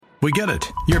We get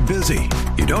it. You're busy.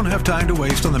 You don't have time to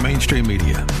waste on the mainstream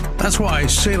media. That's why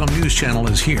Salem News Channel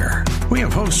is here. We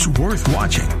have hosts worth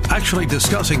watching, actually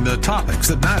discussing the topics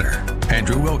that matter.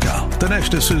 Andrew Wilkow,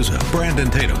 Dinesh D'Souza, Brandon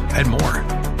Tatum, and more.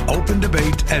 Open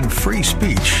debate and free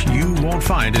speech you won't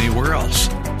find anywhere else.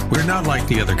 We're not like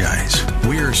the other guys.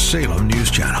 We're Salem News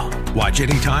Channel. Watch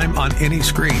anytime on any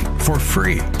screen for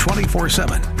free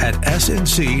 24/7 at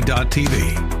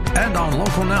snc.tv and on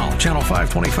Local Now, Channel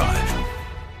 525.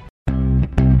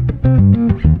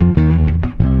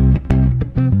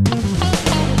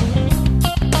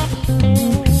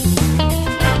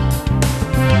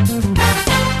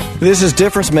 This is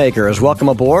Difference Makers. Welcome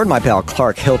aboard. My pal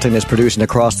Clark Hilton is producing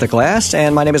Across the Glass,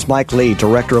 and my name is Mike Lee,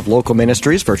 Director of Local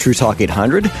Ministries for True Talk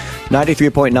 800,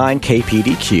 93.9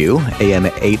 KPDQ, AM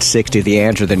 860 The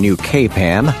Answer, the new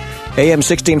KPAM, AM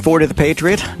 1640 The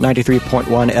Patriot,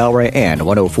 93.1 El Rey, and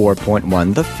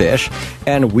 104.1 The Fish.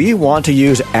 And we want to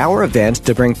use our events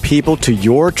to bring people to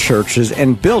your churches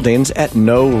and buildings at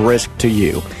no risk to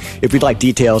you. If you'd like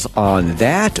details on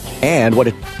that and what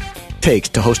it takes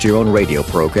to host your own radio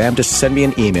program, just send me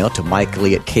an email to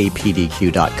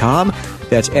mikelee@kpdq.com.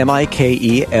 That's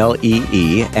MikeLee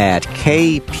at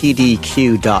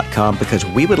kpdq.com, because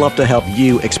we would love to help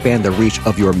you expand the reach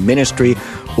of your ministry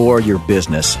or your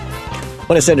business. I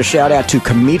want to send a shout out to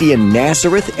comedian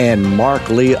Nazareth and Mark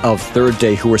Lee of Third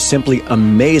Day, who were simply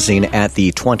amazing at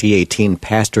the 2018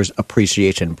 Pastors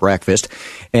Appreciation Breakfast.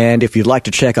 And if you'd like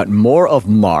to check out more of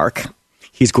Mark,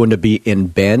 he's going to be in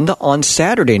Bend on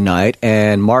Saturday night,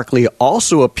 and Mark Lee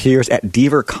also appears at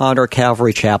Deaver Connor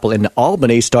Calvary Chapel in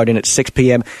Albany starting at 6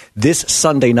 p.m. this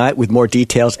Sunday night, with more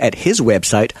details at his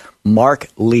website,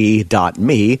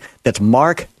 marklee.me. That's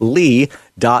marklee.me.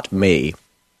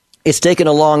 It's taken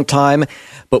a long time,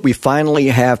 but we finally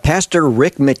have Pastor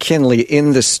Rick McKinley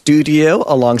in the studio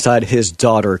alongside his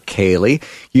daughter, Kaylee.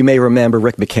 You may remember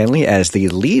Rick McKinley as the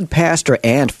lead pastor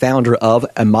and founder of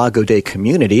Imago Dei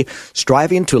Community,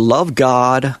 striving to love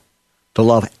God, to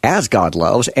love as God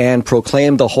loves, and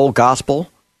proclaim the whole gospel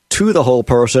to the whole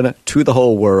person, to the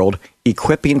whole world,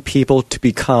 equipping people to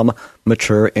become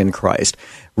mature in Christ.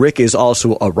 Rick is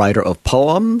also a writer of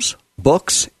poems,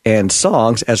 books, and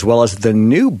songs, as well as the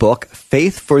new book,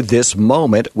 Faith for This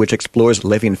Moment, which explores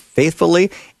living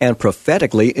faithfully and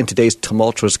prophetically in today's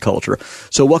tumultuous culture.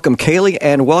 So welcome, Kaylee,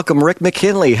 and welcome, Rick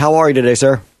McKinley. How are you today,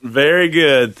 sir? Very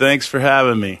good. Thanks for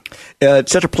having me.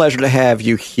 It's such a pleasure to have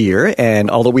you here, and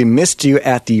although we missed you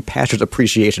at the Pastors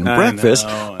Appreciation Breakfast,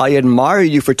 I admire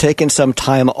you for taking some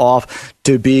time off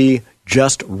to be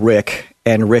just Rick,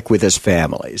 and Rick with his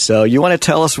family. So you want to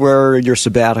tell us where your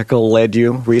sabbatical led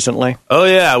you recently? Oh,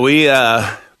 yeah. We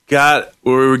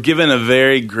were given a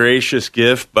very gracious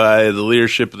gift by the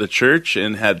leadership of the church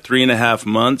and had 3.5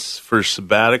 months for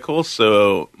sabbatical.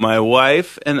 So my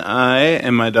wife and I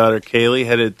and my daughter Kaylee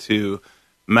headed to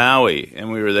Maui,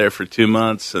 and we were there for 2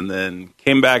 months and then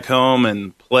came back home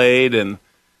and played, and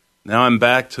now I'm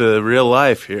back to real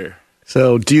life here.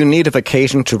 So do you need a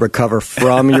vacation to recover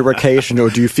from your vacation, or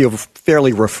do you feel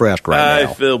fairly refreshed right now?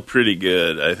 I feel pretty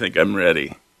good. I think I'm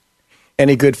ready.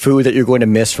 Any good food that you're going to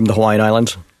miss from the Hawaiian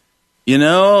Islands? You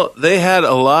know, they had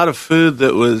a lot of food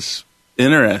that was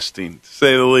interesting, to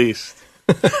say the least.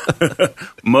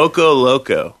 Moco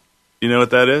Loco. You know what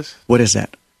that is? What is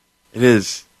that? It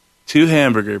is 2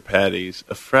 hamburger patties,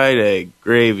 a fried egg,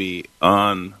 gravy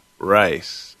on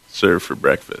rice served for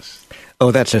breakfast. Oh,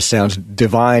 that just sounds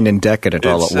divine and decadent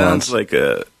all at once. It sounds like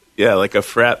a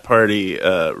frat party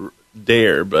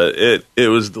dare, but it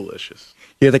was delicious.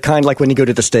 Yeah, the kind like when you go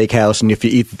to the steakhouse and if you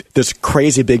eat this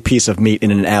crazy big piece of meat in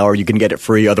an hour, you can get it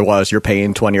free. Otherwise, you're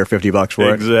paying $20 or $50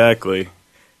 for it. Exactly.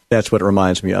 That's what it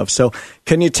reminds me of. So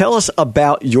can you tell us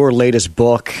about your latest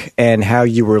book and how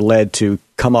you were led to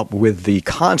come up with the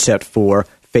concept for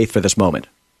Faith for This Moment?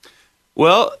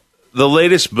 Well, the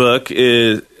latest book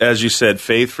is, as you said,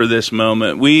 Faith for This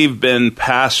Moment. We've been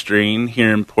pastoring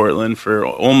here in Portland for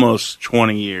almost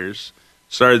 20 years.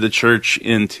 Started the church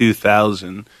in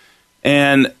 2000.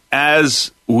 And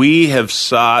as we have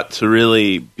sought to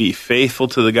really be faithful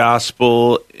to the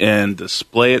gospel and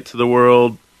display it to the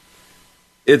world,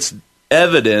 it's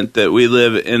evident that we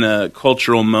live in a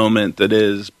cultural moment that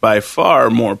is by far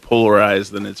more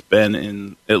polarized than it's been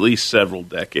in at least several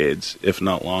decades, if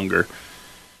not longer.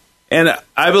 And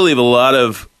I believe a lot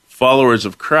of followers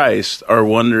of Christ are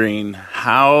wondering,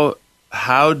 how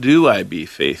do I be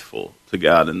faithful to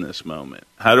God in this moment?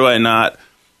 How do I not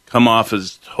come off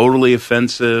as totally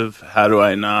offensive? How do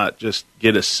I not just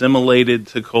get assimilated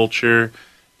to culture?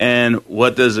 And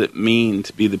what does it mean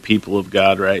to be the people of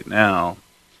God right now?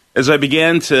 As I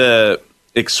began to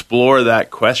explore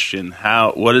that question.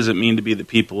 What does it mean to be the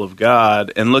people of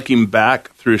God? And looking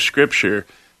back through Scripture,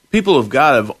 people of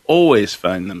God have always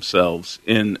found themselves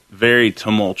in very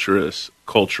tumultuous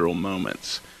cultural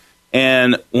moments.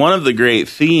 And one of the great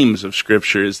themes of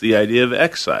Scripture is the idea of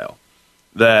exile,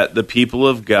 that the people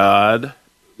of God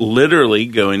literally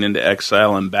going into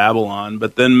exile in Babylon,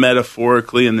 but then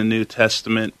metaphorically in the New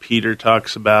Testament, Peter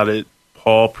talks about it,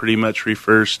 Paul pretty much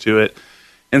refers to it.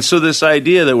 And so this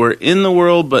idea that we're in the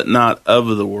world but not of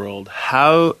the world,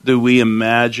 how do we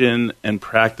imagine and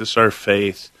practice our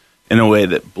faith in a way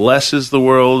that blesses the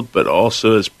world but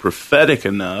also is prophetic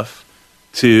enough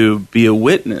to be a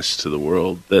witness to the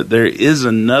world that there is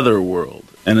another world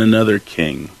and another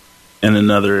king and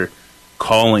another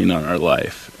calling on our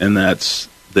life, and that's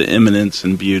the imminence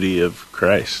and beauty of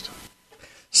Christ.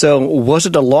 So was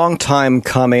it a long time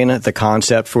coming, the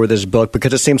concept for this book,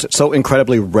 because it seems so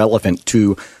incredibly relevant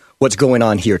to what's going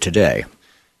on here today?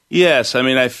 Yes, I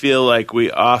mean, I feel like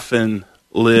we often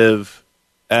live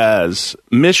as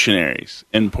missionaries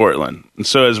in Portland. And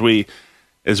so as we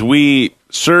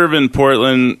serve in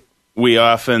Portland, we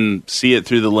often see it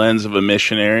through the lens of a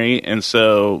missionary. And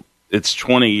so it's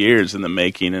 20 years in the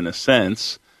making, in a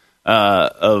sense,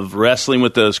 of wrestling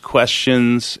with those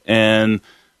questions and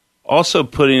also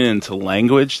putting it into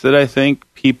language that I think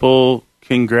people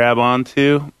can grab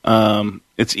onto.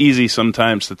 It's easy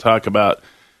sometimes to talk about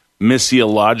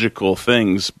missiological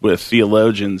things with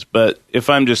theologians, but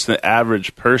if I'm just an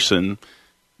average person,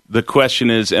 the question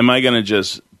is, am I going to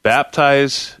just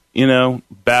baptize,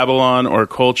 Babylon or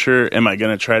culture? Am I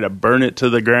going to try to burn it to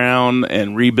the ground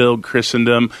and rebuild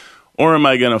Christendom? Or am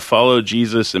I going to follow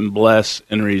Jesus and bless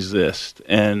and resist?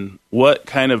 And what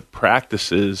kind of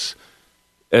practices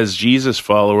as Jesus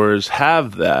followers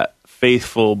have that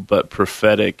faithful but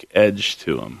prophetic edge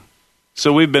to them?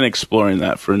 So we've been exploring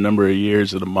that for a number of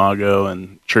years at Imago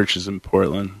and churches in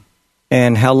Portland.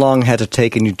 And how long has it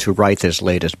taken you to write this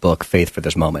latest book, Faith for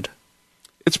This Moment?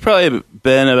 It's probably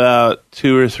been about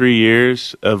 2 or 3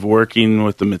 years of working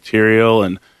with the material,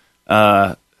 and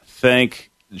thank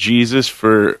Jesus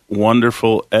for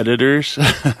wonderful editors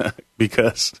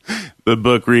because the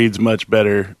book reads much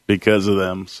better because of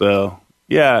them. So,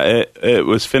 yeah, it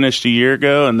was finished a year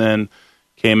ago and then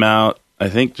came out, I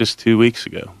think, just 2 weeks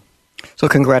ago. So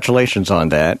congratulations on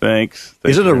that. Thanks.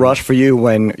 Is it a rush for you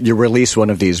when you release one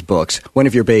of these books, one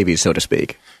of your babies, so to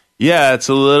speak? Yeah, it's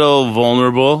a little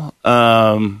vulnerable.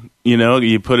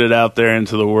 You put it out there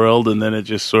into the world and then it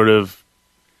just sort of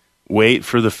wait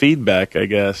for the feedback, I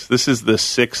guess. This is the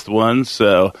 6th one,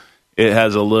 so it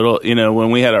has a little,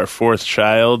 when we had our 4th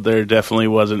child, there definitely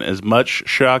wasn't as much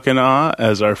shock and awe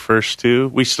as our first 2.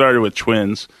 We started with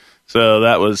twins, so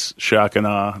that was shock and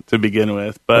awe to begin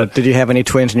with. But did you have any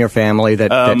twins in your family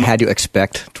that had you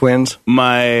expect twins?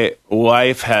 My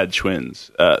wife had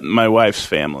twins, my wife's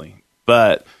family,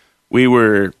 but we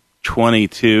were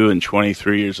 22 and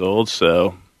 23 years old,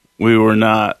 so we were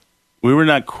not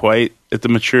quite at the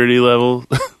maturity level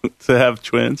to have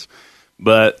twins,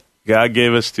 but God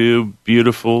gave us 2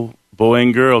 beautiful boy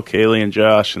and girl, Kaylee and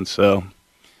Josh, and so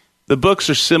the books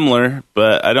are similar,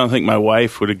 but I don't think my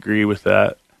wife would agree with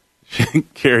that,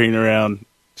 carrying around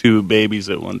 2 babies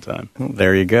at one time.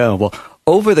 There you go. Well,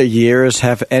 over the years,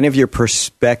 have any of your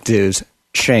perspectives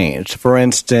changed? For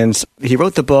instance, he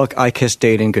wrote the book, I Kissed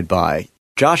Dating Goodbye.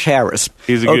 Josh Harris.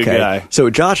 He's a good guy. So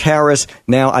Josh Harris,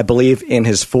 now I believe in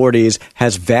his 40s,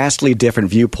 has vastly different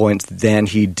viewpoints than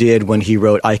he did when he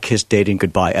wrote I Kissed Dating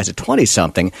Goodbye as a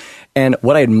 20-something. And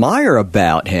what I admire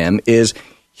about him is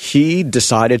he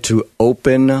decided to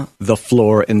open the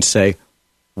floor and say,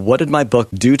 what did my book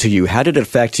do to you? How did it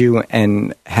affect you?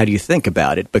 And how do you think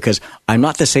about it? Because I'm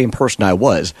not the same person I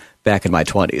was back in my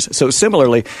 20s. So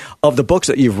similarly, of the books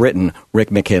that you've written, Rick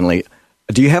McKinley,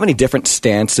 do you have any different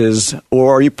stances,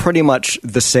 or are you pretty much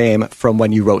the same from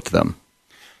when you wrote them?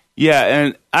 Yeah,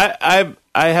 and I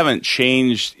haven't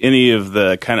changed any of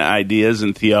the kind of ideas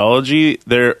in theology.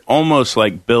 They're almost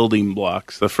like building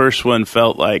blocks. The first one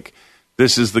felt like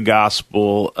this is the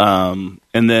gospel, and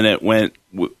then it went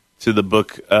to the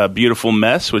book Beautiful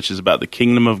Mess, which is about the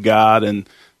kingdom of God, and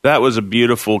that was a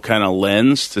beautiful kind of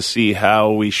lens to see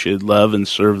how we should love and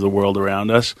serve the world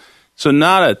around us. So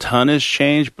not a ton has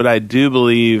changed, but I do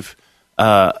believe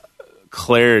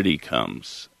clarity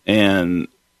comes, and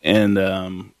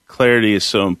clarity is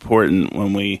so important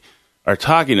when we are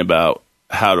talking about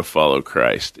how to follow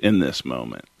Christ in this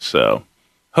moment. So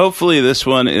hopefully this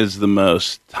one is the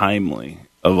most timely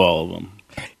of all of them.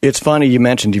 It's funny you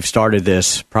mentioned you've started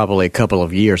this probably a couple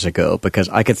of years ago, because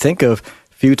I could think of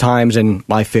a few times in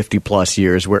my 50-plus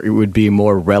years where it would be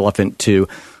more relevant to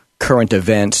current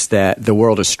events that the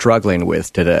world is struggling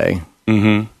with today.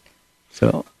 Mm-hmm.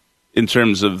 So, in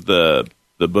terms of the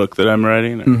book that I'm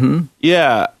writing,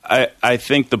 yeah, I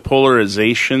think the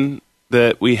polarization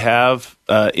that we have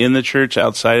in the church,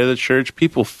 outside of the church,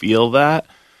 people feel that,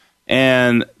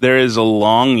 and there is a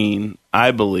longing,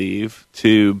 I believe,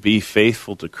 to be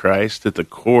faithful to Christ. At the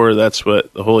core, that's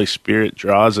what the Holy Spirit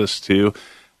draws us to.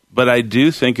 But I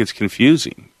do think it's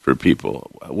confusing for people.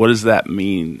 What does that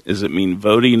mean? Does it mean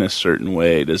voting a certain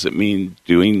way? Does it mean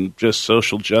doing just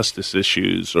social justice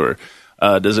issues? Or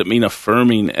does it mean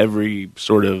affirming every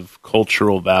sort of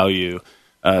cultural value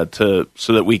so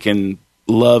that we can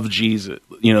love Jesus,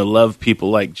 love people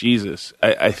like Jesus?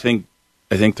 I think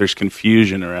there's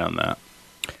confusion around that.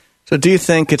 So do you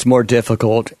think it's more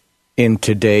difficult in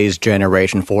today's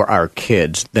generation for our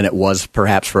kids than it was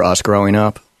perhaps for us growing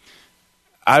up?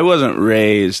 I wasn't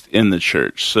raised in the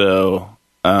church, so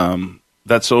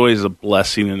that's always a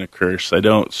blessing and a curse. I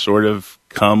don't sort of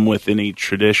come with any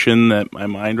tradition that my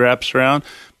mind wraps around,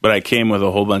 but I came with a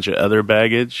whole bunch of other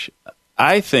baggage.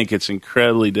 I think it's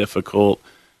incredibly difficult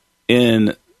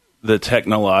in the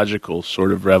technological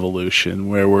sort of revolution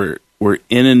where we're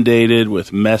inundated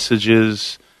with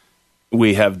messages.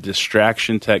 We have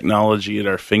distraction technology at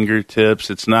our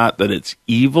fingertips. It's not that it's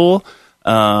evil,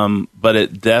 but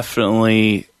it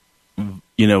definitely,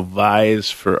 vies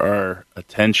for our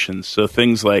attention. So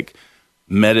things like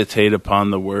meditate upon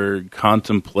the word,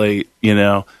 contemplate,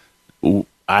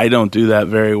 I don't do that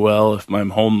very well if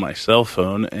I'm holding my cell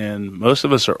phone, and most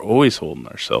of us are always holding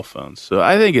our cell phones. So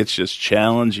I think it's just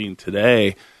challenging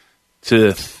today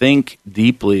to think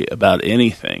deeply about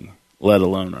anything, let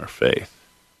alone our faith.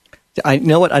 I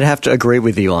know what, I'd have to agree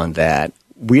with you on that.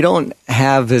 We don't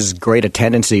have as great a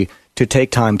tendency to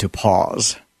take time to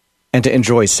pause and to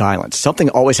enjoy silence. Something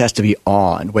always has to be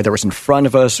on, whether it's in front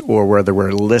of us or whether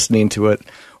we're listening to it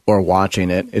or watching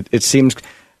it. It seems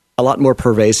a lot more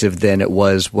pervasive than it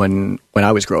was when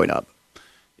I was growing up.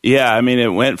 Yeah, I mean, it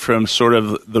went from sort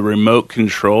of the remote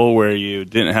control where you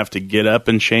didn't have to get up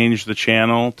and change the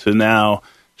channel to now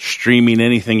streaming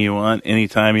anything you want,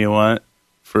 anytime you want,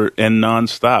 and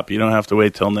nonstop. You don't have to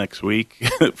wait till next week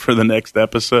for the next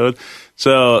episode.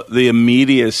 So the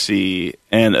immediacy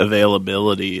and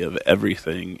availability of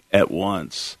everything at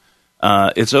once,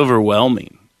 it's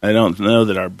overwhelming. I don't know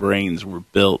that our brains were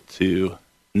built to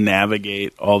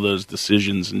navigate all those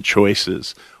decisions and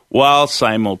choices while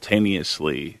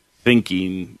simultaneously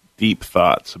thinking deep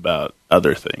thoughts about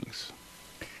other things.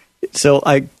 So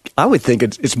I would think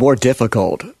it's more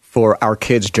difficult for our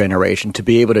kids' generation to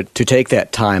be able to take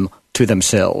that time to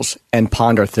themselves and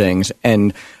ponder things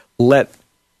and let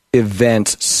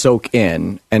events soak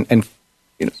in and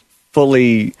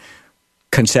fully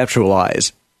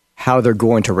conceptualize how they're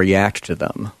going to react to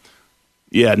them.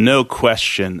 Yeah, no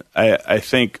question. I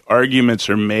think arguments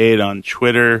are made on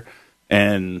Twitter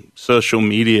and social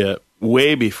media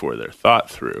way before they're thought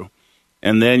through.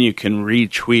 And then you can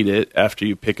retweet it after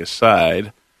you pick a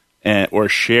side or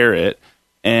share it.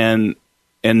 And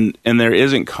there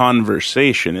isn't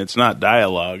conversation. It's not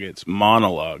dialogue. It's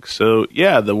monologue. So,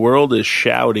 yeah, the world is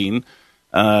shouting.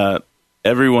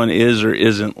 Everyone is or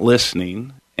isn't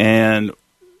listening. And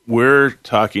we're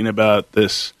talking about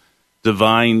this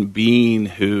divine being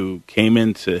who came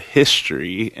into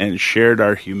history and shared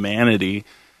our humanity,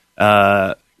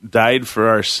 died for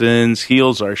our sins,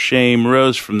 heals our shame,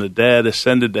 rose from the dead,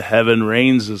 ascended to heaven,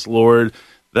 reigns as Lord.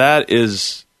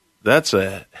 That's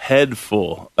a head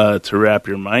full to wrap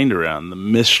your mind around, the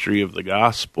mystery of the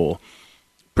gospel,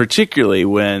 particularly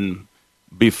when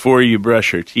before you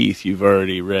brush your teeth, you've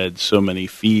already read so many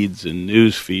feeds and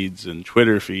news feeds and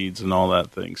Twitter feeds and all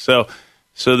that thing. So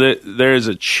there is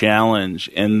a challenge,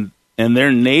 and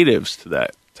they're natives to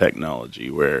that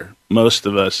technology where most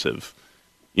of us have,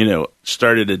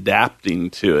 started adapting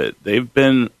to it. They've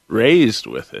been raised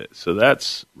with it. So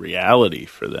that's reality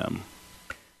for them.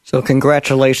 So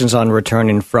congratulations on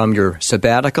returning from your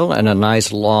sabbatical and a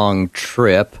nice long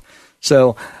trip.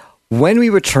 So when we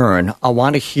return, I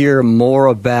want to hear more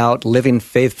about living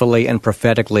faithfully and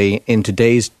prophetically in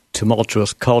today's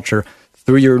tumultuous culture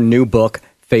through your new book,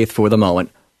 Faith for the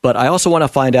Moment. But I also want to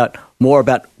find out more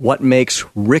about what makes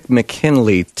Rick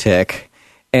McKinley tick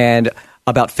and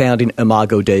about founding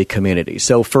Imago Dei Community.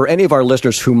 So for any of our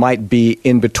listeners who might be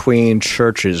in between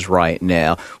churches right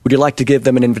now, would you like to give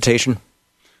them an invitation?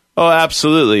 Oh,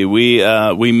 absolutely.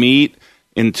 We meet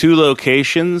in two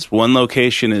locations. One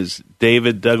location is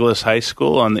David Douglas High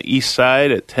School on the east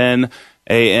side at 10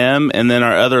 a.m., and then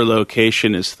our other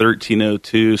location is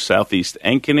 1302 Southeast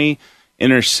Ankeny,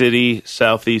 Inner City,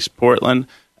 Southeast Portland,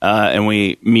 and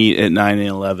we meet at 9 and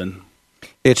 11.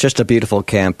 It's just a beautiful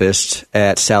campus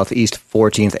at Southeast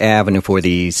 14th Avenue for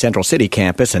the Central City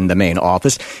campus and the main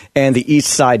office. And the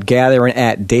East Side Gathering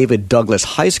at David Douglas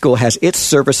High School has its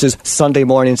services Sunday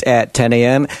mornings at 10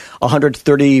 a.m.,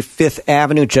 135th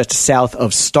Avenue, just south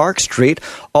of Stark Street.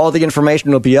 All the information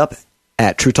will be up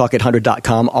at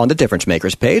TrueTalk800.com on the Difference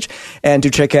Makers page. And to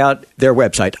check out their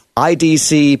website,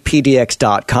 idcpdx.com.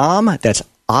 That's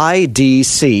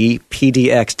idcpdx.com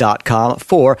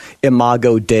for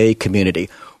Imago Dei Community.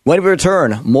 When we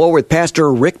return, more with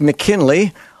Pastor Rick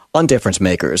McKinley on Difference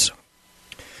Makers.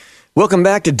 Welcome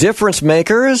back to Difference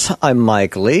Makers. I'm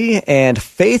Mike Lee, and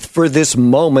Faith for This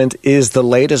Moment is the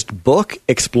latest book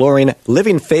exploring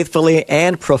living faithfully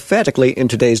and prophetically in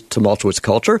today's tumultuous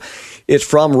culture. It's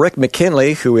from Rick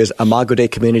McKinley, who is Imago Dei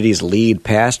Community's lead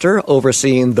pastor,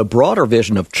 overseeing the broader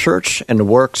vision of church and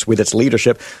works with its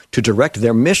leadership to direct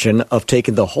their mission of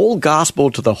taking the whole gospel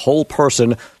to the whole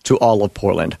person to all of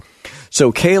Portland.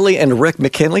 So, Kaylee and Rick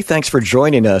McKinley, thanks for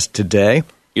joining us today.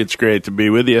 It's great to be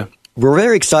with you. We're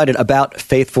very excited about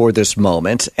Faith for This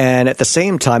Moment, and at the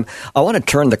same time, I want to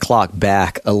turn the clock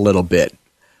back a little bit.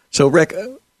 So, Rick,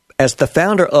 as the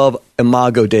founder of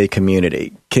Imago Dei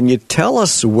Community, can you tell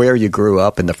us where you grew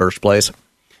up in the first place?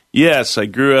 Yes, I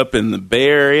grew up in the Bay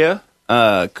Area,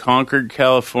 Concord,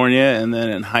 California, and then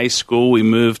in high school we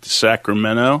moved to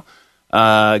Sacramento.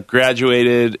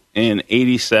 Graduated in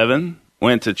 '87,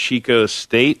 went to Chico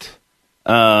State.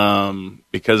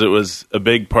 Because it was a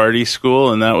big party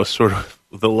school, and that was sort of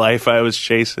the life I was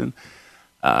chasing.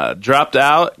 Dropped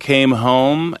out, came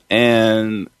home,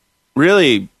 and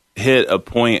really hit a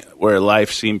point where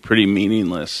life seemed pretty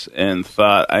meaningless and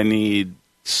thought I need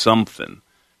something.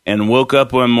 And woke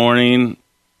up one morning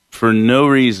for no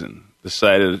reason,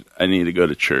 decided I need to go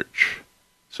to church.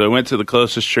 So I went to the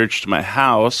closest church to my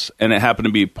house, and it happened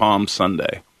to be Palm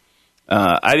Sunday.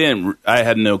 I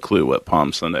had no clue what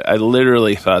Palm Sunday. I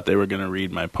literally thought they were going to read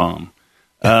my palm,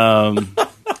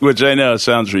 which I know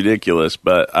sounds ridiculous,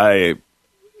 but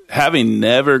having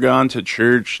never gone to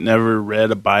church, never read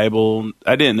a Bible,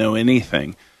 I didn't know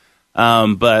anything.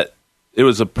 But it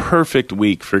was a perfect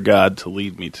week for God to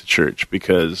lead me to church,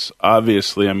 because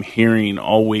obviously I'm hearing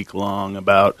all week long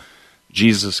about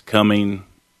Jesus coming,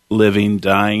 living,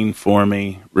 dying for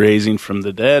me, raising from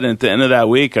the dead. And at the end of that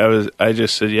week, I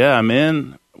just said, yeah, I'm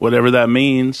in, whatever that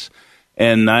means.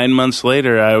 And 9 months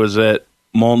later, I was at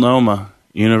Multnomah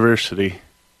University.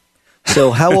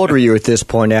 So how old were you at this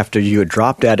point after you had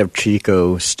dropped out of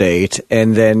Chico State,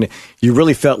 and then you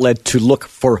really felt led to look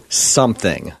for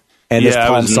something? And this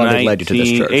Palm Sunday led you to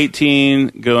this church.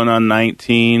 18, going on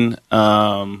 19.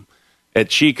 At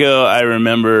Chico, I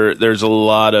remember there's a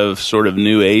lot of sort of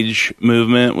New Age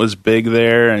movement was big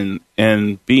there, and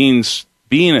being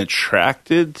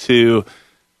attracted to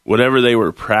whatever they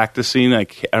were practicing. I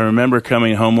remember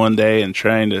coming home one day and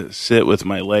trying to sit with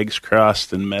my legs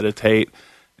crossed and meditate.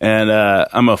 And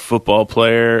I'm a football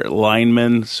player,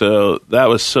 lineman, so that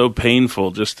was so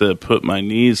painful just to put my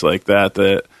knees like that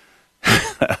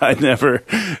I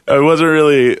wasn't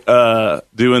really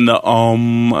doing the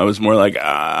I was more like,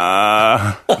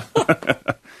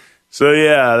 So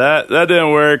yeah, that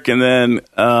didn't work. And then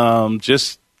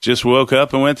just woke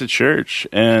up and went to church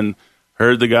and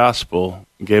heard the gospel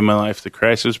and gave my life to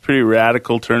Christ. It was a pretty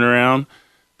radical turnaround,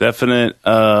 definite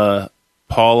Paul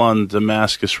on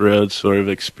Damascus Road sort of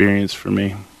experience for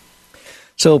me.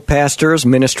 So pastors,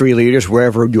 ministry leaders,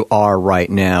 wherever you are right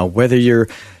now, whether you're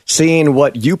seeing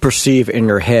what you perceive in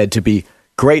your head to be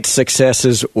great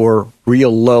successes or real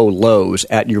low lows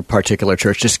at your particular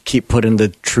church, just keep putting the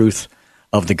truth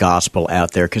of the gospel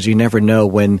out there, because you never know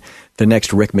when the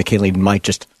next Rick McKinley might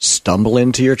just stumble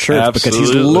into your church. Absolutely.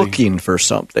 Because he's looking for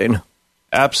something.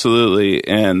 Absolutely.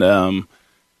 And,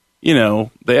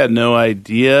 they had no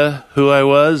idea who I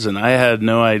was, and I had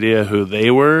no idea who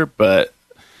they were. But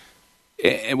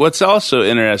what's also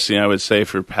interesting, I would say,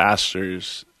 for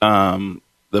pastors,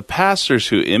 the pastors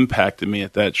who impacted me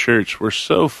at that church were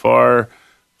so far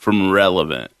from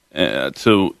relevant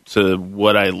to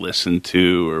what I listened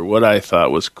to or what I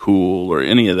thought was cool or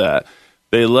any of that.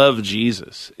 They loved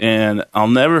Jesus. And I'll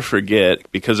never forget,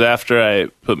 because after I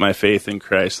put my faith in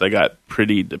Christ, I got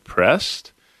pretty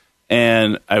depressed.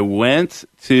 And I went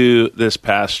to this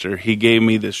pastor. He gave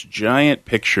me this giant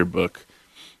picture book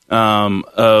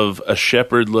of a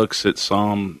shepherd looks at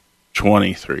Psalm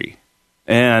 23.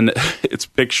 And it's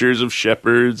pictures of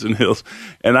shepherds and hills.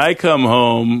 And I come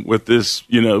home with this,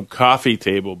 coffee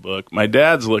table book. My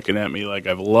dad's looking at me like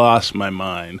I've lost my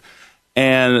mind.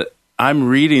 And I'm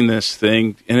reading this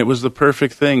thing, and it was the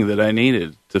perfect thing that I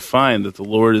needed to find, that the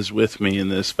Lord is with me in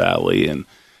this valley.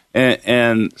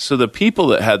 And so the people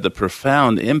that had the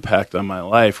profound impact on my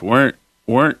life weren't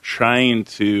trying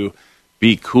to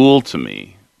be cool to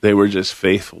me. They were just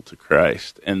faithful to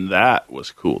Christ, and that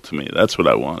was cool to me. That's what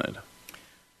I wanted.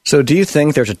 So do you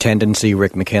think there's a tendency,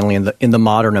 Rick McKinley, in the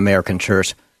modern American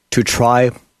church to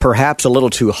try perhaps a little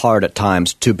too hard at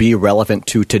times to be relevant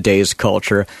to today's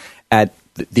culture at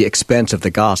the expense of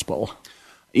the gospel?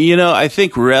 I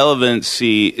think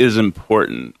relevancy is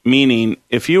important, meaning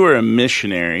if you were a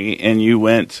missionary and you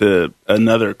went to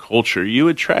another culture, you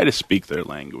would try to speak their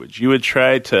language. You would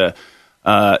try to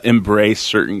embrace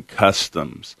certain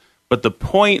customs. But the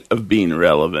point of being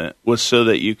relevant was so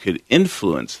that you could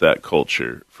influence that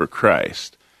culture for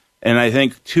Christ. And I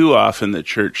think too often the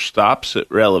church stops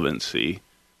at relevancy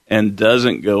and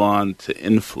doesn't go on to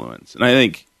influence. And I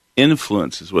think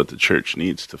influence is what the church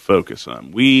needs to focus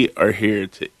on. We are here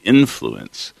to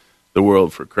influence the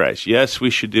world for Christ. Yes, we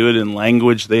should do it in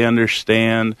language they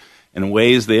understand, in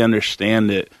ways they understand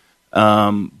it,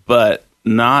 but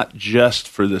not just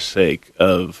for the sake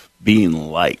of being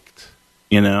liked.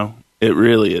 It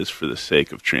really is for the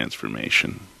sake of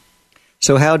transformation.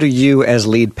 So how do you, as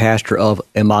lead pastor of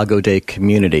Imago Dei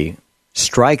Community,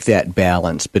 strike that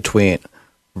balance between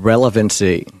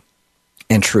relevancy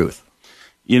and truth?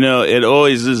 It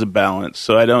always is a balance,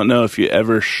 so I don't know if you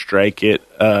ever strike it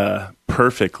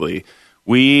perfectly.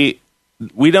 We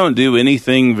don't do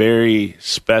anything very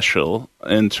special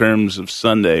in terms of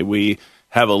Sunday. We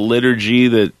have a liturgy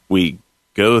that we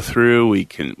go through.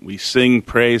 We sing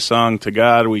praise song to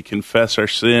God. We confess our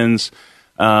sins.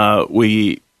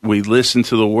 We listen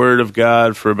to the Word of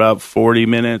God for about 40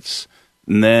 minutes,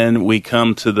 and then we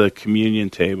come to the communion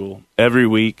table every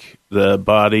week, the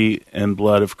body and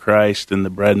blood of Christ and the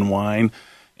bread and wine.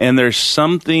 And there's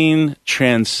something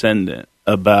transcendent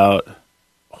about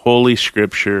Holy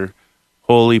Scripture,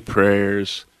 holy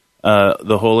prayers,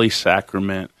 the Holy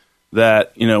Sacrament,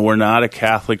 that, we're not a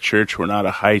Catholic church, we're not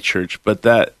a high church, but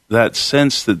that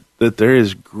sense that there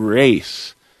is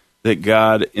grace that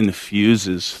God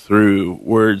infuses through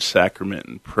word, sacrament,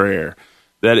 and prayer,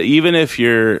 that even if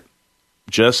you're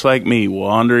just like me,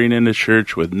 wandering into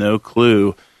church with no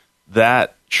clue,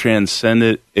 that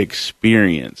transcendent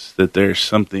experience, that there's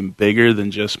something bigger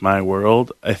than just my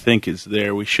world, I think is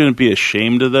there. We shouldn't be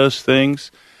ashamed of those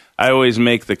things. I always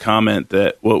make the comment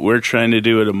that what we're trying to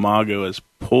do at Imago is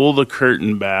pull the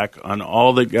curtain back on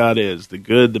all that God is, the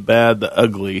good, the bad, the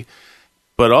ugly,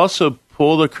 but also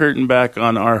pull the curtain back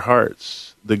on our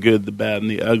hearts, the good, the bad, and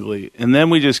the ugly. And then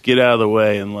we just get out of the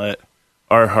way and let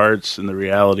our hearts and the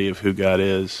reality of who God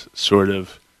is sort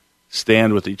of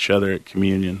stand with each other at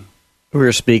communion.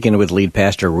 We're speaking with lead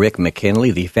pastor Rick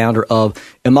McKinley, the founder of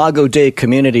Imago Dei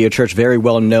Community, a church very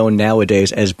well known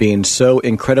nowadays as being so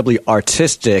incredibly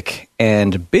artistic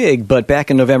and big, but back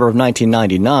in November of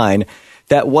 1999,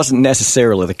 that wasn't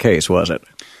necessarily the case, was it?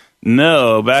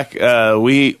 No,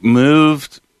 we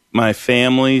moved, my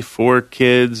family, 4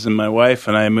 kids, and my wife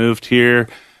and I moved here.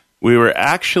 We were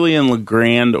actually in La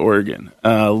Grande, Oregon,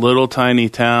 a little tiny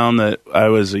town that I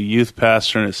was a youth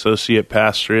pastor and associate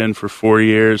pastor in for 4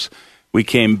 years. We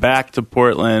came back to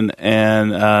Portland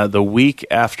and the week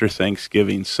after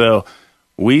Thanksgiving. So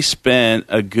we spent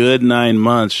a good 9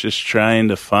 months just trying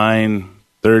to find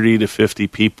 30 to 50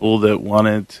 people that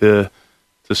wanted to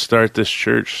start this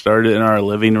church, start it in our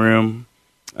living room.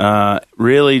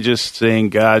 Really just saying,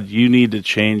 God, you need to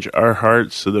change our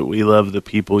hearts so that we love the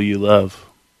people you love.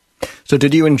 So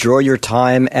did you enjoy your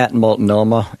time at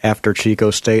Multnomah after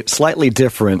Chico State? Slightly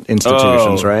different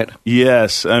institutions, right?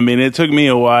 Yes. I mean, it took me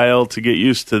a while to get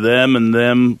used to them and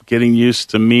them getting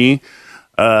used to me.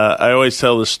 I always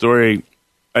tell the story.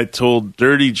 I told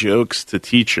dirty jokes to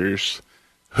teachers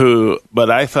but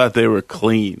I thought they were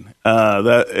clean.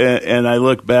 And I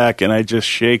look back and I just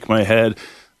shake my head.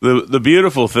 The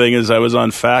beautiful thing is I was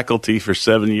on faculty for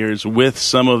 7 years with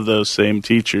some of those same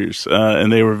teachers,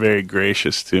 and they were very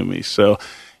gracious to me. So,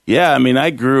 yeah, I mean,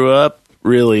 I grew up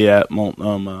really at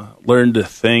Multnomah, learned to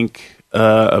think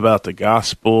about the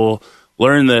gospel,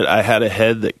 learned that I had a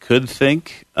head that could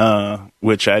think,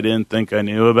 which I didn't think I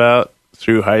knew about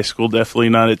through high school, definitely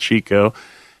not at Chico,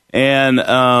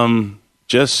 and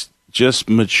just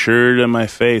matured in my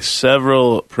faith.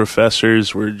 Several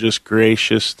professors were just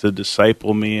gracious to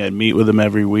disciple me. I'd meet with them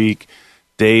every week.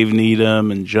 Dave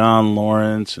Needham and John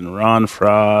Lawrence and Ron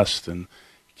Frost and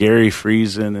Gary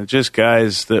Friesen, and just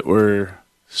guys that were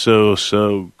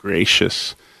so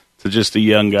gracious to just a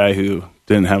young guy who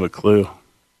didn't have a clue.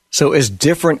 So as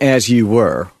different as you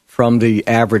were from the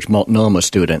average Multnomah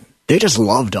student, they just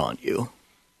loved on you.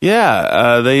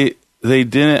 Yeah, they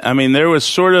didn't. I mean, there was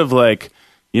sort of like,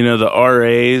 the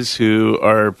RAs who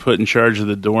are put in charge of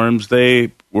the dorms,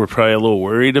 they were probably a little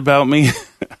worried about me.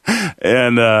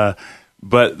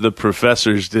 But the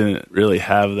professors didn't really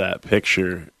have that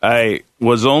picture. I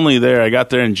was only there. I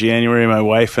got there in January. My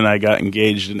wife and I got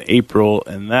engaged in April,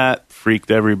 and that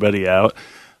freaked everybody out.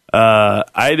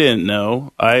 I didn't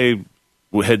know. I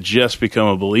had just become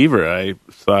a believer. I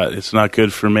thought it's not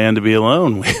good for man to be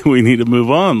alone. We need to move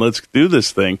on. Let's do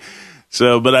this thing.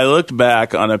 But I looked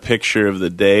back on a picture of the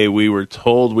day we were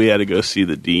told we had to go see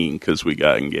the dean because we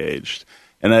got engaged.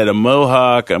 And I had a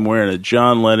mohawk. I'm wearing a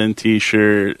John Lennon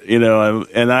T-shirt,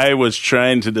 and I was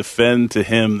trying to defend to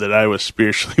him that I was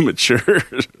spiritually mature.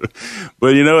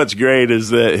 But what's great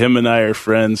is that him and I are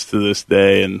friends to this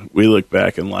day, and we look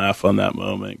back and laugh on that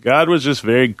moment. God was just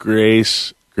very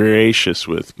gracious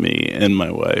with me and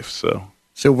my wife. So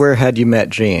where had you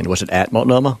met Jean? Was it at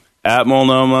Multnomah? At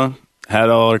Multnomah. Had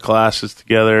all our classes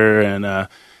together, and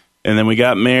then we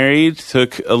got married.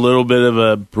 Took a little bit of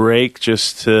a break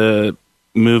just to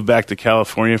move back to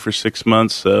California for 6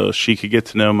 months so she could get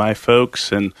to know my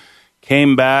folks, and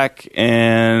came back.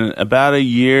 And about a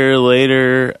year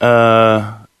later,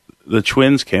 the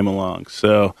twins came along.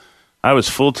 So I was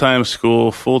full-time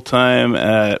school, full-time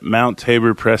at Mount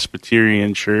Tabor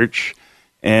Presbyterian Church,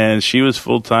 and she was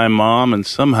full-time mom, and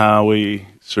somehow we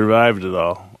survived it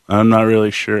all. I'm not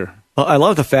really sure. Well, I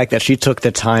love the fact that she took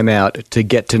the time out to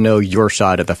get to know your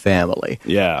side of the family.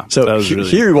 Yeah. So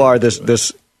here you are,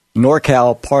 this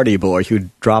NorCal party boy who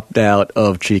dropped out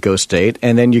of Chico State,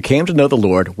 and then you came to know the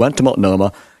Lord, went to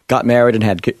Multnomah, got married, and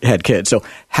had kids. So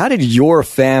how did your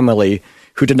family,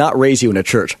 who did not raise you in a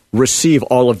church, receive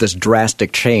all of this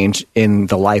drastic change in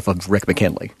the life of Rick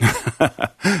McKinley?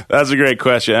 That's a great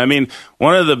question. I mean,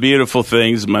 one of the beautiful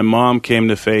things, my mom came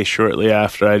to faith shortly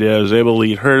after I did. I was able to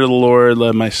lead her to the Lord,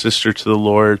 led my sister to the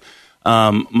Lord.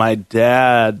 My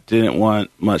dad didn't want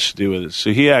much to do with it,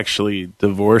 so he actually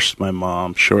divorced my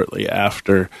mom shortly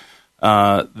after.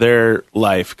 Their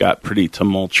life got pretty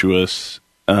tumultuous.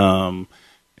 And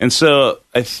so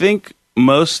I think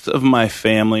most of my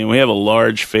family, and we have a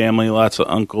large family, lots of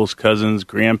uncles, cousins,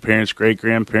 grandparents,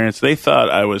 great-grandparents, they thought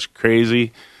I was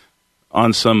crazy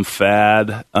on some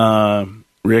fad.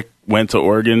 Rick went to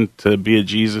Oregon to be a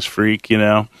Jesus freak,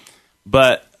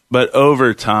 But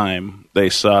over time, they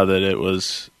saw that it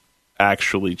was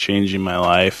actually changing my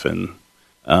life, and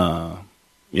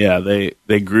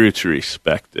they grew to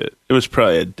respect it. It was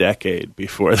probably a decade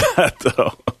before that,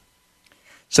 though.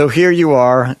 So here you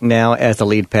are now as the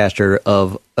lead pastor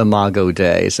of Imago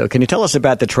Dei. So can you tell us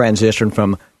about the transition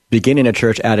from beginning a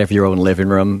church out of your own living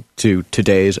room to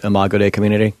today's Imago Dei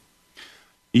community?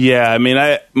 Yeah, I mean,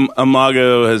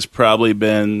 Imago has probably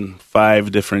been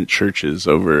 5 different churches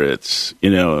over its,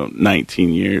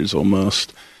 19 years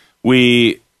almost.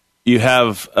 You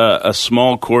have a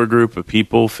small core group of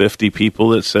people, 50 people,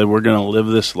 that said we're going to live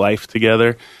this life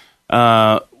together.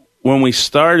 When we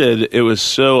started, it was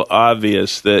so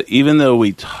obvious that even though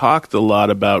we talked a lot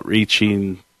about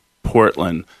reaching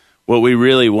Portland, what we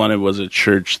really wanted was a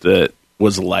church that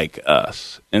was like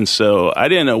us. And so I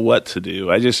didn't know what to do.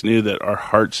 I just knew that our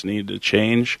hearts needed to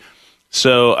change.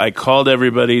 So I called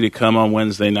everybody to come on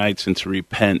Wednesday nights and to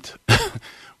repent,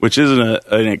 which isn't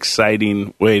an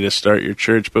exciting way to start your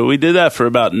church. But we did that for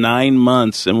about 9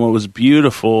 months. And what was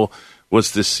beautiful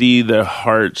was to see their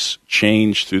hearts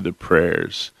change through the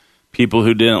prayers. People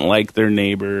who didn't like their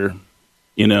neighbor,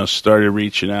 started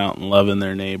reaching out and loving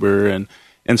their neighbor.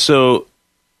 And so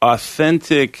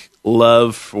authentic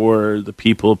love for the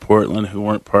people of Portland who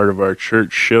weren't part of our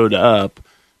church showed up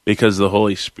because the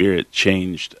Holy Spirit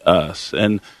changed us.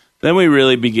 And then we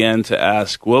really began to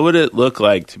ask, what would it look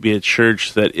like to be a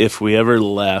church that if we ever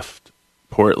left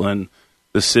Portland,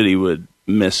 the city would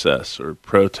miss us or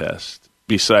protest,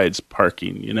 besides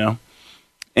parking,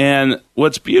 And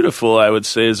what's beautiful, I would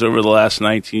say, is over the last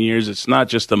 19 years, it's not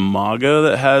just Imago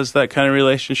that has that kind of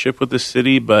relationship with the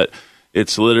city, but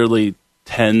it's literally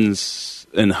tens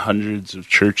and hundreds of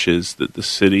churches that the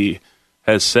city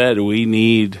has said, we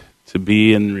need to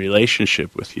be in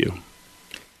relationship with you.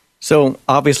 So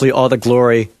obviously all the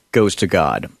glory goes to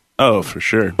God. Oh, for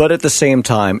sure. But at the same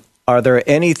time, are there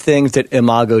any things that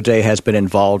Imago Dei has been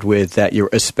involved with that you're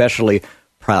especially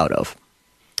proud of?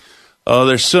 Oh,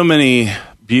 there's so many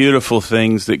beautiful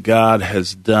things that God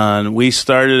has done. We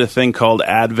started a thing called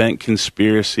Advent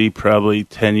Conspiracy probably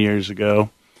 10 years ago,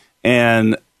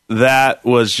 and that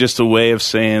was just a way of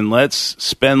saying, let's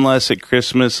spend less at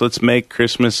Christmas. Let's make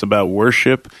Christmas about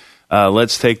worship.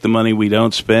 Let's take the money we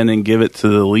don't spend and give it to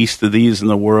the least of these in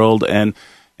the world. And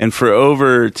for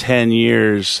over 10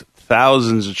 years,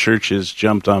 thousands of churches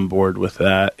jumped on board with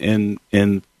that in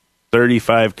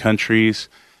 35 countries.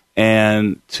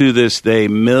 And to this day,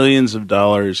 millions of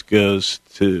dollars goes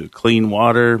to clean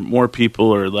water. More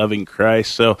people are loving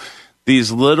Christ. So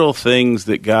these little things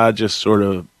that God just sort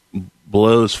of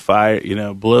blows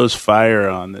fire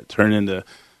on that turn into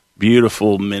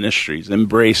beautiful ministries.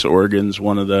 Embrace Oregon's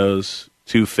one of those.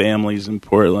 2 families in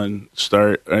Portland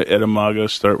at Imago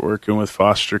start working with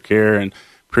foster care, and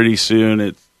pretty soon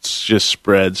it just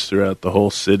spreads throughout the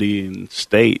whole city and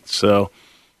state. So,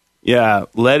 yeah,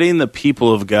 letting the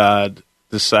people of God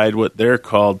decide what they're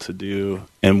called to do,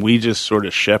 and we just sort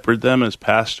of shepherd them as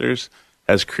pastors,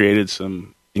 has created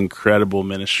some incredible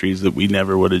ministries that we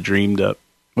never would have dreamed of.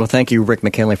 Well, thank you, Rick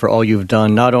McKinley, for all you've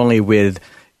done, not only with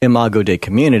Imago Dei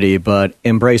Community, but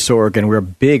Embrace Oregon. We're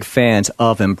big fans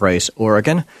of Embrace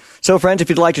Oregon. So, friends, if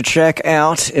you'd like to check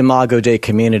out Imago Dei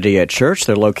Community at Church,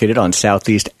 they're located on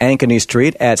Southeast Ankeny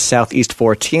Street at Southeast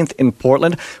 14th in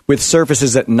Portland, with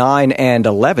services at 9 and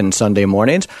 11 Sunday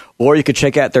mornings. Or you could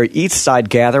check out their East Side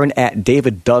gathering at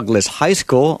David Douglas High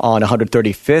School on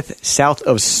 135th south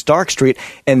of Stark Street,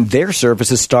 and their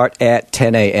services start at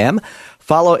 10 a.m.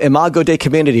 Follow Imago Dei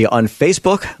Community on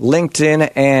Facebook,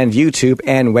 LinkedIn, and YouTube.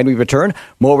 And when we return,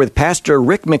 more with Pastor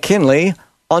Rick McKinley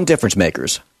on Difference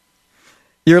Makers.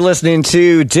 You're listening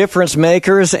to Difference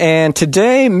Makers, and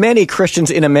today many Christians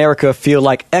in America feel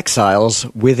like exiles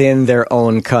within their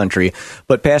own country.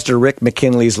 But Pastor Rick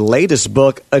McKinley's latest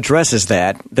book addresses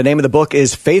that. The name of the book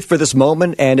is Faith for This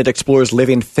Moment, and it explores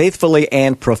living faithfully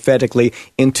and prophetically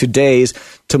in today's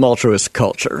tumultuous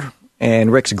culture.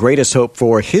 And Rick's greatest hope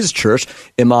for his church,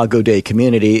 Imago Dei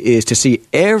Community, is to see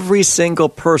every single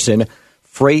person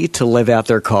free to live out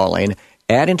their calling,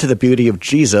 adding to the beauty of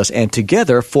Jesus, and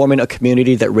together forming a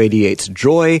community that radiates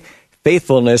joy,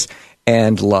 faithfulness,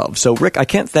 and love. So, Rick, I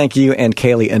can't thank you and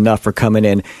Kaylee enough for coming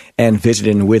in and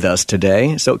visiting with us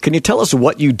today. So can you tell us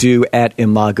what you do at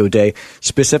Imago Dei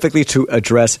specifically to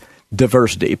address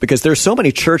diversity? Because there's so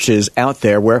many churches out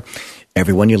there where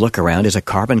everyone you look around is a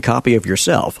carbon copy of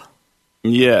yourself.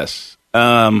 Yes.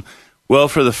 Well,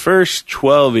 for the first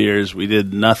 12 years, we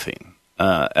did nothing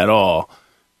at all.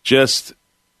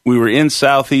 We were in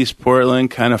Southeast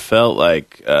Portland, kind of felt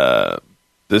like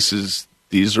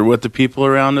these are what the people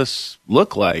around us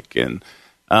look like.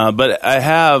 But I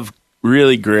have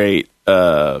really great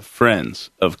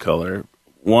friends of color.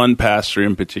 One pastor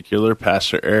in particular,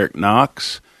 Pastor Eric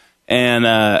Knox,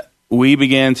 and we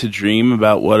began to dream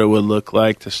about what it would look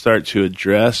like to start to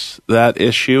address that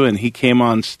issue, and he came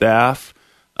on staff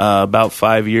about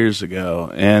 5 years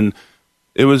ago. And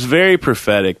it was very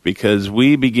prophetic because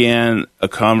we began a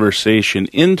conversation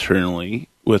internally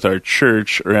with our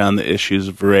church around the issues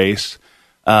of race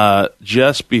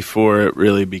just before it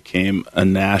really became a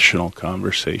national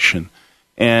conversation.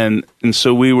 And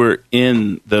so we were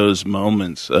in those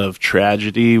moments of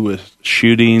tragedy with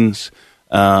shootings,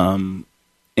 and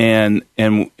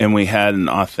we had an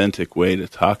authentic way to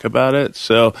talk about it.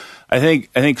 So I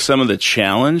think some of the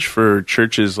challenge for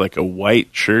churches like a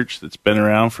white church that's been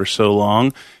around for so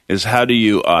long is how do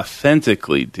you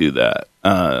authentically do that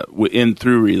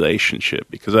through relationship?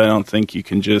 Because I don't think you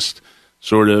can just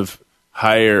sort of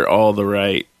hire all the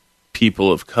right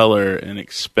people of color and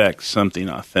expect something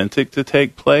authentic to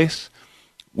take place.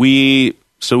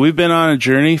 So we've been on a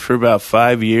journey for about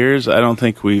 5 years. I don't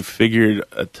think we've figured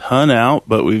a ton out,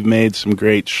 but we've made some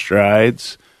great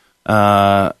strides.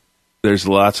 There's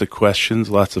lots of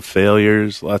questions, lots of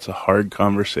failures, lots of hard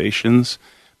conversations.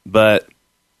 But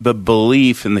the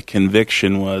belief and the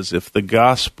conviction was if the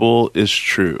gospel is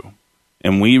true,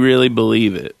 and we really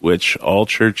believe it, which all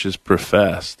churches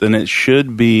profess, then it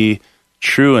should be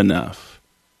true enough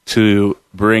to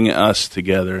bring us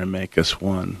together and make us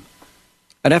one.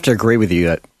 I'd have to agree with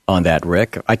you on that,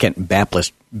 Rick. I can't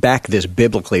back this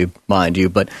biblically, mind you,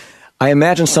 but I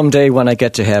imagine someday when I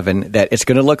get to heaven that it's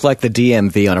going to look like the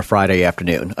DMV on a Friday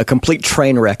afternoon, a complete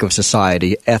train wreck of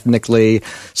society, ethnically,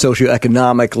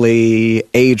 socioeconomically,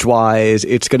 age-wise.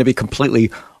 It's going to be completely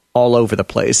all over the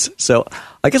place. So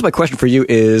I guess my question for you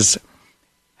is,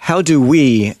 how do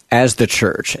we, as the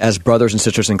church, as brothers and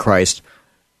sisters in Christ,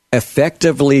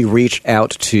 effectively reach out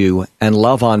to and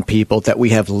love on people that we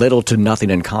have little to nothing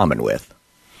in common with?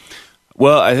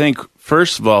 Well, I think,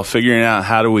 first of all, figuring out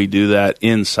how do we do that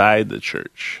inside the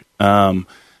church.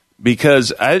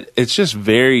 Because it's just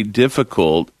very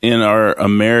difficult in our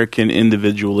American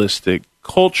individualistic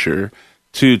culture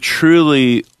to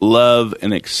truly love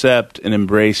and accept and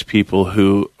embrace people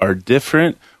who are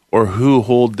different or who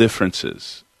hold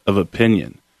differences of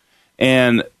opinion.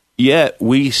 And yet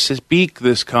we speak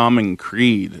this common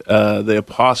creed, the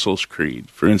Apostles' Creed.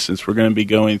 For instance, we're going to be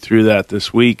going through that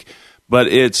this week. but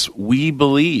it's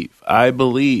I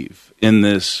believe in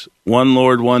this one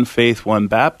Lord, one faith, one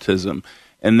baptism,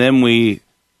 and then we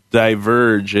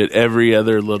diverge at every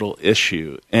other little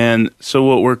issue. And so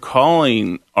what we're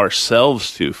calling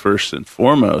ourselves to, first and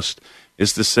foremost,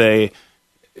 is to say,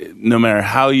 no matter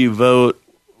how you vote,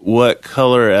 what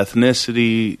color,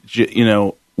 ethnicity,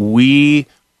 we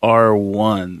are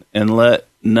one, and let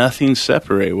nothing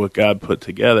separate what God put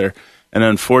together. And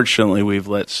unfortunately, we've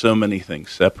let so many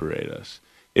things separate us.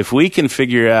 If we can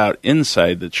figure out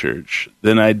inside the church,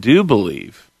 then I do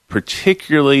believe,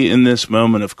 particularly in this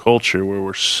moment of culture where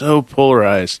we're so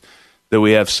polarized, that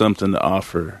we have something to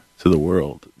offer to the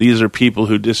world. These are people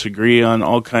who disagree on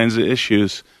all kinds of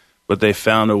issues, but they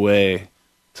found a way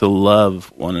to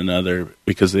love one another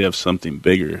because they have something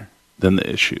bigger than the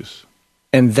issues.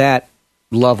 And that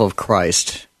love of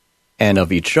Christ and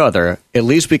of each other, at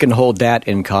least we can hold that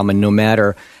in common no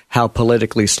matter how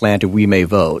politically slanted we may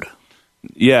vote.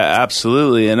 Yeah,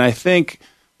 absolutely. And I think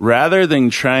rather than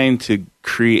trying to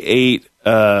create,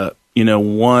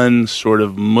 one sort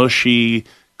of mushy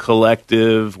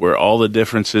collective where all the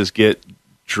differences get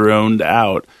droned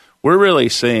out, we're really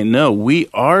saying, no, we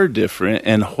are different,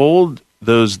 and hold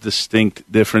those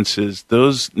distinct differences.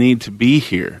 Those need to be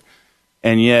here.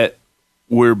 And yet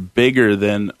we're bigger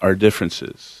than our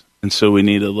differences. And so we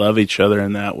need to love each other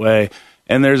in that way.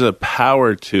 And there's a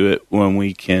power to it when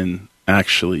we can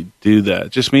actually do that.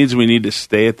 It just means we need to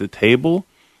stay at the table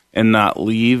and not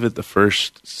leave at the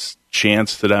first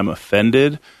chance that I'm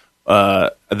offended,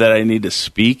 that I need to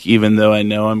speak, even though I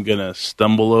know I'm going to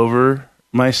stumble over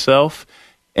myself.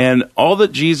 And all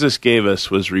that Jesus gave us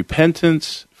was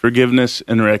repentance, forgiveness,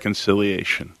 and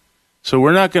reconciliation. So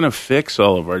we're not going to fix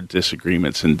all of our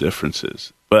disagreements and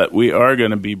differences, but we are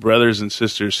going to be brothers and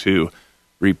sisters who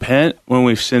repent when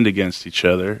we've sinned against each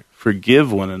other,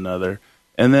 forgive one another,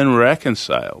 and then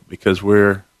reconcile because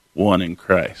we're one in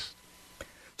Christ.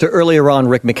 So earlier on,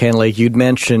 Rick McKinley, you'd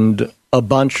mentioned a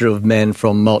bunch of men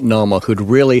from Multnomah who'd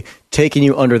really taken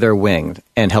you under their wing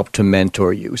and helped to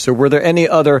mentor you. So were there any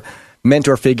other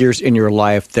mentor figures in your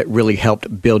life that really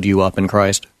helped build you up in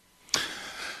Christ?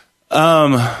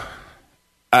 I've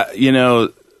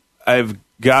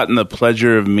gotten the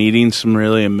pleasure of meeting some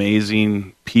really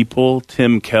amazing people.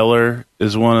 Tim Keller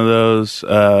is one of those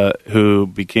who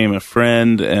became a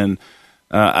friend, and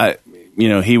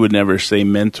he would never say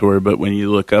mentor, but when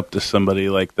you look up to somebody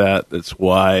like that, that's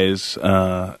wise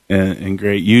and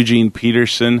great. Eugene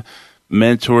Peterson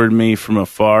mentored me from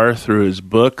afar through his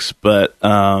books, but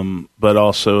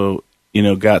also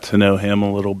got to know him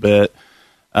a little bit.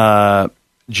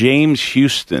 James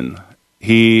Houston,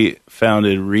 he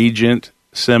founded Regent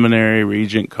Seminary,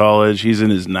 Regent College. He's in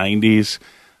his 90s.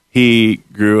 He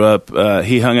grew up,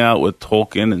 he hung out with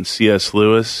Tolkien and C.S.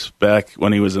 Lewis back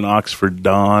when he was in Oxford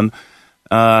Dawn.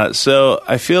 So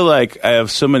I feel like I have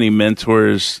so many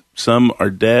mentors. Some are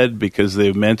dead because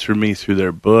they've mentored me through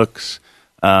their books,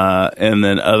 and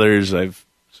then others have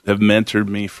mentored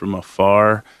me from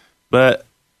afar. But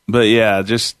yeah,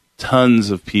 just tons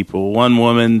of people. One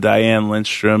woman, Diane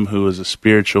Lindstrom, who was a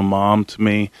spiritual mom to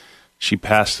me, she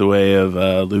passed away of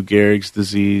Lou Gehrig's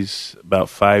disease about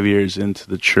 5 years into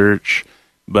the church,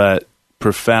 but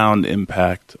profound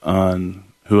impact on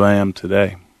who I am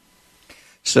today.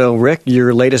 So, Rick,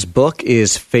 your latest book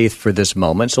is Faith for This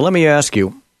Moment. So let me ask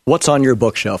you, what's on your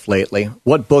bookshelf lately?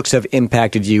 What books have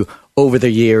impacted you over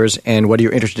the years, and what are you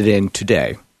interested in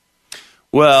today?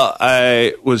 Well,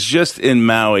 I was just in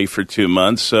Maui for 2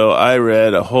 months, so I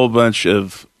read a whole bunch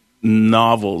of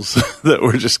novels that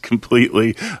were just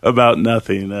completely about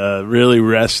nothing, really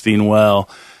resting well.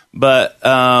 But,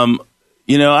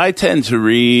 I tend to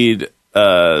read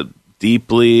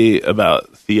deeply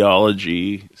about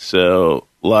theology, so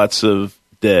lots of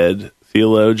dead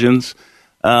theologians,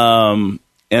 and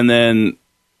then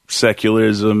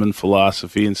secularism and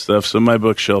philosophy and stuff. So my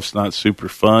bookshelf's not super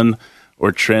fun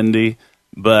or trendy,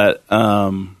 but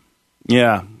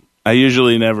I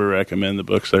usually never recommend the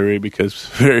books I read because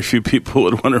very few people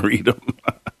would want to read them.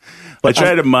 I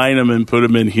try to mine them and put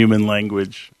them in human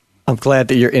language. I'm glad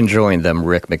that you're enjoying them,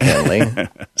 Rick McKinley.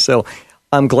 So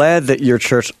I'm glad that your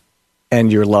church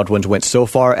and your loved ones went so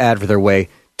far out of their way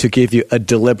to give you a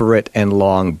deliberate and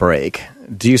long break.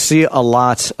 Do you see a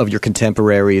lot of your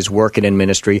contemporaries working in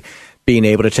ministry being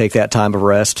able to take that time of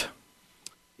rest?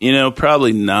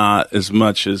 Probably not as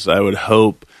much as I would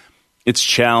hope. It's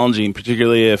challenging,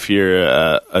 particularly if you're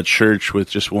a church with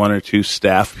just one or two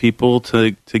staff people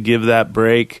to give that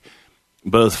break,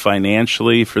 both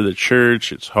financially for the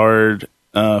church. It's hard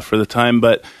for the time,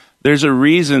 but there's a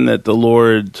reason that the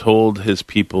Lord told his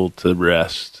people to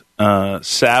rest.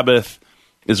 Sabbath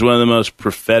is one of the most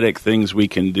prophetic things we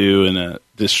can do in a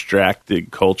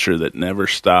distracted culture that never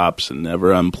stops and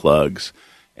never unplugs.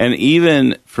 And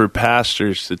even for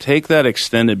pastors to take that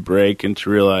extended break and to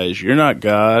realize you're not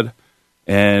God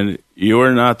and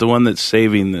you're not the one that's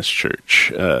saving this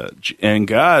church. And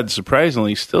God,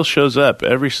 surprisingly, still shows up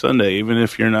every Sunday, even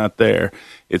if you're not there.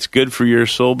 It's good for your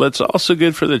soul, but it's also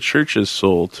good for the church's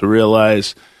soul to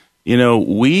realize,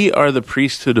 we are the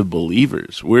priesthood of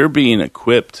believers. We're being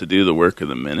equipped to do the work of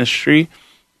the ministry.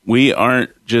 We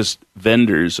aren't just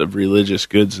vendors of religious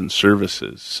goods and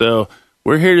services. So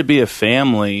we're here to be a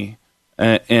family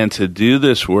and to do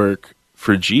this work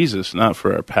for Jesus, not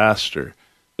for our pastor.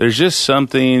 There's just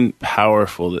something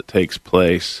powerful that takes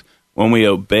place when we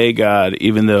obey God,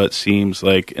 even though it seems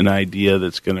like an idea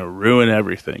that's going to ruin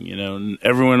everything. And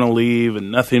everyone will leave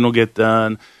and nothing will get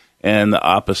done. And the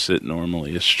opposite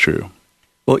normally is true.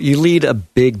 Well, you lead a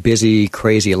big, busy,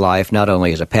 crazy life, not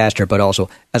only as a pastor, but also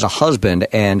as a husband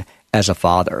and as a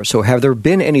father. So have there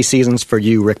been any seasons for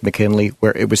you, Rick McKinley,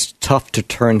 where it was tough to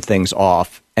turn things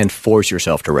off and force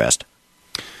yourself to rest?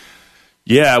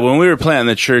 Yeah, when we were planting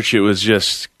the church, it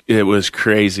was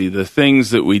crazy. The things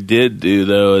that we did do,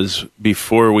 though, is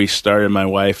before we started, my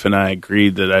wife and I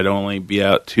agreed that I'd only be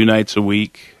out 2 nights a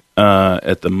week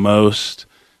at the most.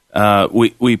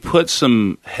 We put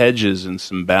some hedges and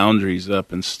some boundaries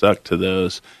up and stuck to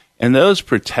those, and those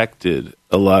protected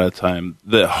a lot of time.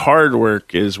 The hard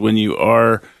work is when you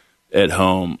are at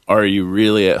home. Are you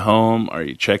really at home? Are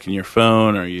you checking your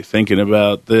phone? Are you thinking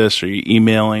about this? Are you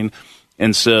emailing?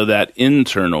 And so that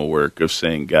internal work of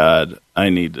saying, God, I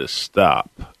need to stop.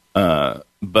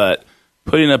 But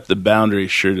putting up the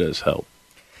boundaries sure does help.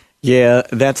 Yeah,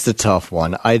 that's the tough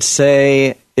one. I'd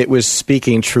say it was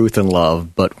speaking truth in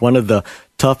love, but one of the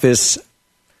toughest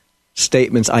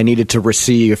statements I needed to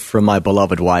receive from my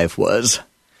beloved wife was,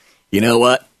 you know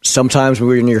what? Sometimes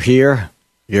when you're here,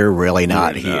 you're really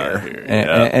not here.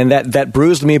 And that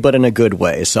bruised me, but in a good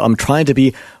way. So I'm trying to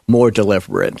be more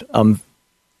deliberate. I'm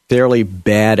fairly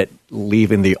bad at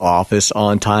leaving the office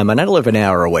on time, and I live an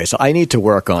hour away, so I need to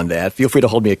work on that. Feel free to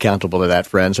hold me accountable to that,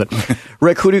 friends. But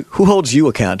Rick, who holds you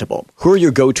accountable? Who are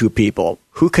your go-to people?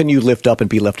 Who can you lift up and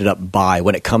be lifted up by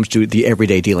when it comes to the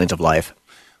everyday dealings of life?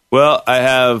 Well, I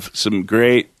have some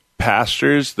great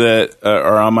pastors that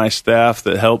are on my staff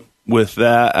that help with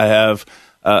that. I have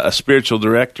a spiritual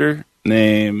director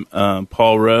named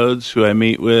Paul Rhodes, who I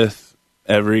meet with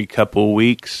every couple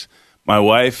weeks. My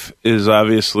wife is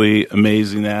obviously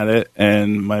amazing at it,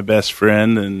 and my best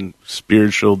friend and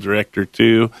spiritual director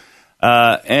too.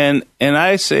 And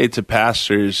I say to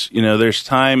pastors, there's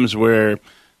times where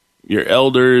your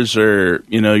elders are,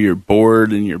 your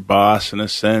board and your boss in a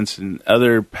sense, and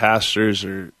other pastors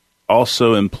are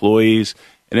also employees.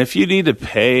 And if you need to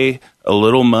pay a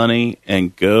little money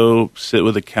and go sit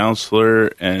with a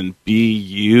counselor and be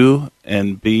you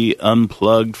and be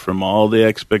unplugged from all the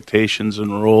expectations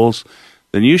and roles,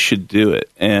 then you should do it.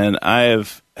 And I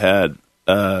have had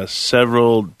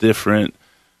several different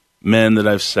men that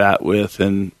I've sat with,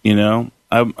 and,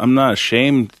 I'm not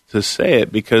ashamed to say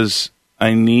it because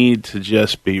I need to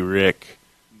just be Rick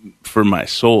for my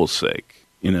soul's sake,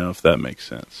 if that makes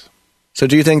sense. So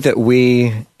do you think that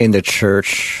we in the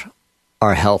church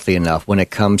are healthy enough when it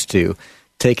comes to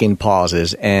taking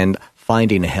pauses and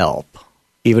finding help,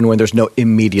 even when there's no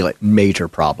immediate major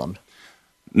problem?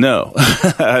 No,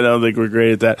 I don't think we're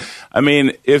great at that. I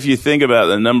mean, if you think about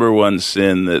the number one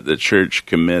sin that the church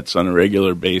commits on a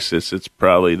regular basis, it's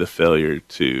probably the failure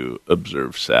to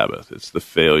observe Sabbath. It's the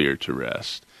failure to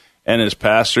rest. And as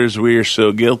pastors, we are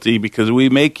so guilty because we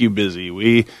make you busy.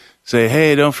 We say,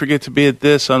 hey, don't forget to be at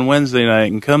this on Wednesday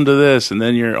night and come to this. And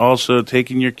then you're also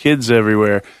taking your kids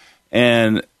everywhere.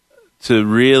 And to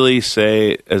really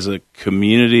say, as a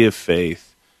community of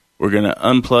faith, we're going to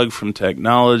unplug from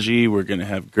technology. We're going to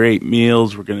have great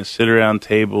meals. We're going to sit around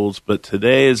tables. But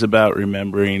today is about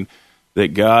remembering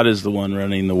that God is the one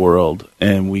running the world,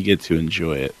 and we get to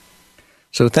enjoy it.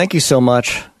 So thank you so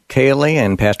much, Kaylee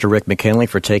and Pastor Rick McKinley,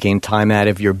 for taking time out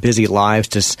of your busy lives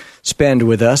to spend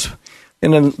with us.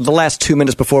 And in the last 2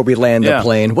 minutes before we land the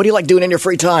plane, what do you like doing in your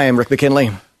free time, Rick McKinley?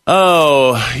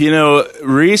 Oh,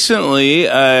 recently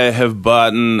I have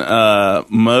bought a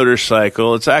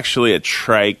motorcycle. It's actually a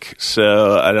trike,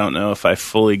 so I don't know if I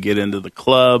fully get into the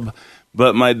club,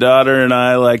 but my daughter and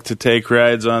I like to take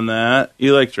rides on that.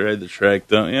 You like to ride the trike,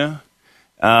 don't you?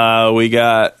 We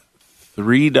got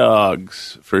 3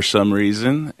 dogs for some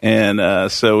reason,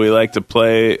 and so we like to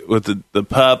play with the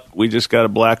pup. We just got a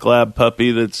black lab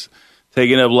puppy that's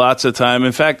taking up lots of time.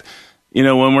 In fact, when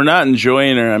we're not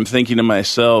enjoying her, I'm thinking to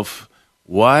myself,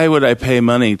 why would I pay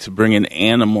money to bring an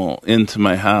animal into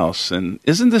my house? And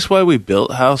isn't this why we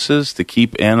built houses, to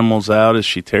keep animals out as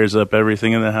she tears up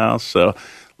everything in the house? So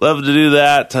love to do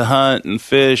that, to hunt and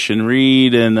fish and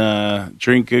read and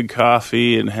drink good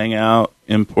coffee and hang out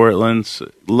in Portland.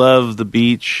 So love the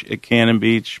beach at Cannon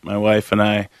Beach. My wife and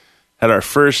I had our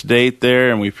first date there,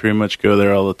 and we pretty much go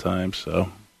there all the time. So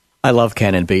I love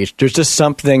Cannon Beach. There's just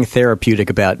something therapeutic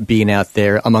about being out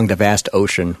there among the vast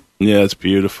ocean. Yeah, it's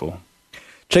beautiful.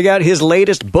 Check out his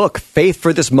latest book, Faith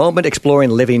for This Moment, exploring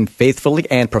living faithfully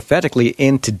and prophetically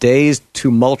in today's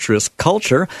tumultuous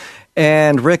culture.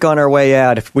 And Rick, on our way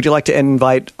out, would you like to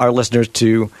invite our listeners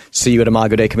to see you at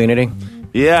Imago Dei Community?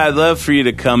 Yeah, I'd love for you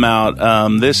to come out.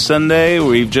 This Sunday,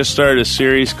 we've just started a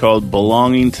series called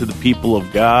Belonging to the People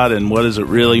of God, and what does it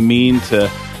really mean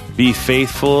to be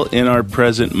faithful in our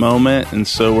present moment. And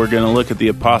so we're going to look at the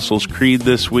Apostles' Creed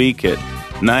this week at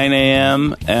 9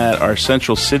 a.m. at our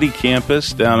Central City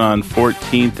campus down on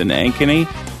 14th and Ankeny,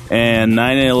 and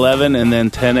 9 and 11, and then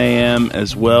 10 a.m.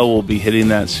 as well. We'll be hitting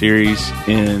that series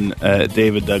in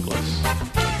David Douglas.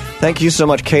 Thank you so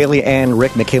much, Kaylee and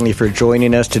Rick McKinley, for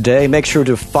joining us today. Make sure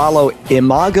to follow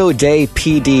Imago Dei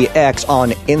PDX on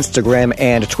Instagram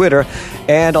and Twitter,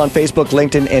 and on Facebook,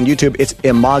 LinkedIn, and YouTube, it's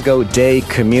Imago Dei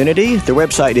Community. Their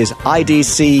website is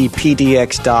idcpdx.com.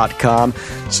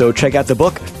 So check out the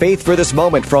book, Faith for This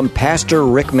Moment, from Pastor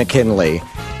Rick McKinley.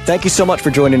 Thank you so much for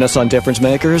joining us on Difference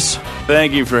Makers.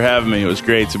 Thank you for having me. It was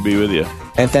great to be with you.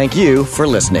 And thank you for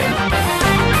listening.